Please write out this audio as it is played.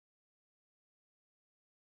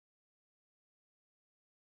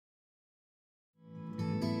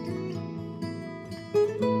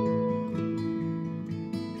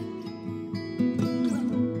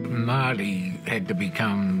Marty had to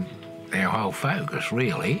become our whole focus,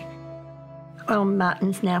 really. Well,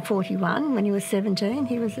 Martin's now 41. When he was 17,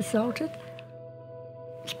 he was assaulted.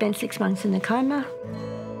 Spent 6 months in a coma.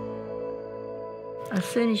 As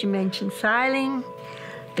soon as you mention sailing,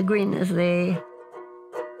 the grin is there.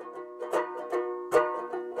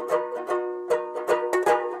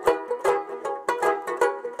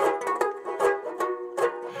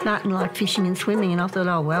 Martin liked fishing and swimming, and I thought,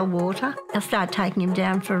 oh, well, water. I started taking him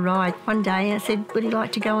down for a ride. One day I said, would he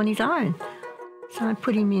like to go on his own? So I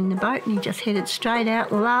put him in the boat and he just headed straight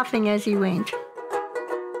out, laughing as he went.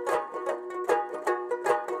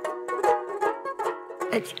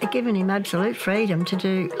 It's given him absolute freedom to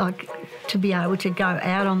do, to be able to go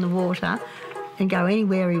out on the water and go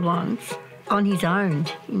anywhere he wants on his own.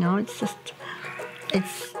 You know, it's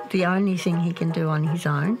the only thing he can do on his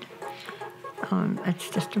own. It's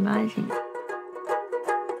just amazing.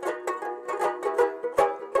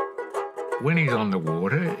 When he's on the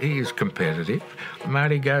water, he is competitive.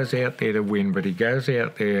 Marty goes out there to win, but he goes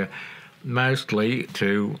out there mostly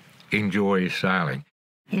to enjoy sailing.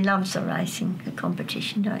 He loves the racing, the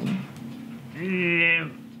competition, don't you? Yeah.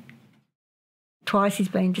 Twice he's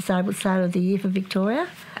been Disabled Sailor of the Year for Victoria.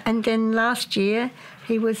 And then last year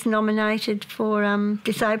he was nominated for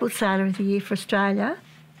Disabled Sailor of the Year for Australia.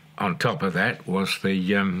 On top of that was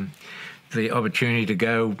the opportunity to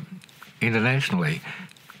go internationally.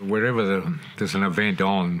 Wherever there's an event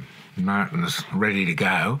on, Martin's ready to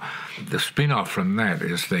go. The spin-off from that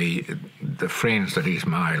is the friends that he's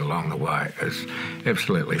made along the way is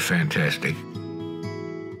absolutely fantastic.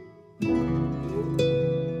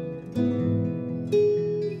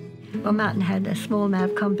 Well, Martin had a small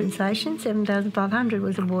amount of compensation. $7,500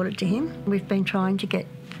 was awarded to him. We've been trying to get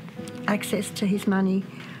access to his money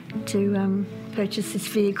to purchase this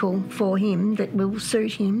vehicle for him that will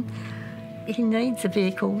suit him. He needs a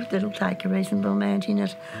vehicle that'll take a reasonable amount in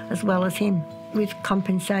it, as well as him. With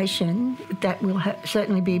compensation, that will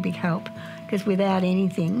certainly be a big help, because without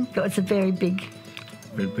anything, it's a very big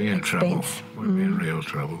We'd be in expense. Trouble. We'd be in real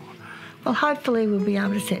trouble. Well, hopefully we'll be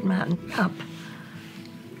able to set Martin up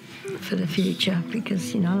for the future,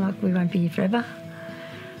 because, you know, we won't be here forever.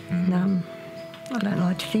 And I don't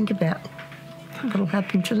like to think about what'll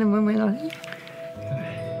happen to them when we're not here.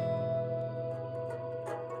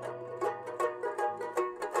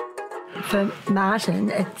 For Martin,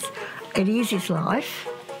 it is his life.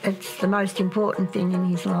 It's the most important thing in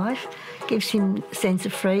his life. It gives him a sense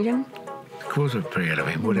of freedom. Of course we're proud of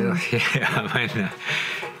him. What else? Yeah, I mean,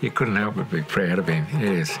 you couldn't help but be proud of him,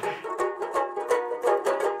 yes.